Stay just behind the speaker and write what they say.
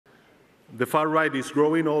The far right is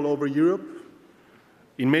growing all over Europe,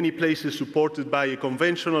 in many places supported by a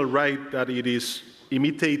conventional right that it is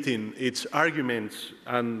imitating its arguments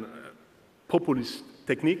and populist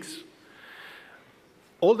techniques.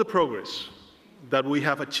 All the progress that we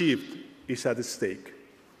have achieved is at stake.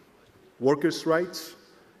 Workers' rights,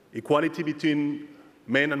 equality between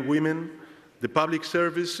men and women, the public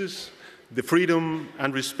services, the freedom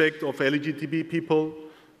and respect of LGBT people,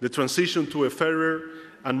 the transition to a fairer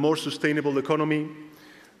and more sustainable economy.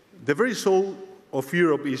 The very soul of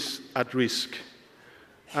Europe is at risk.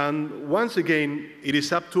 And once again, it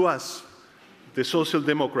is up to us, the Social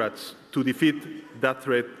Democrats, to defeat that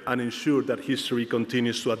threat and ensure that history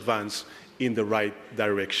continues to advance in the right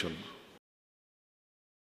direction.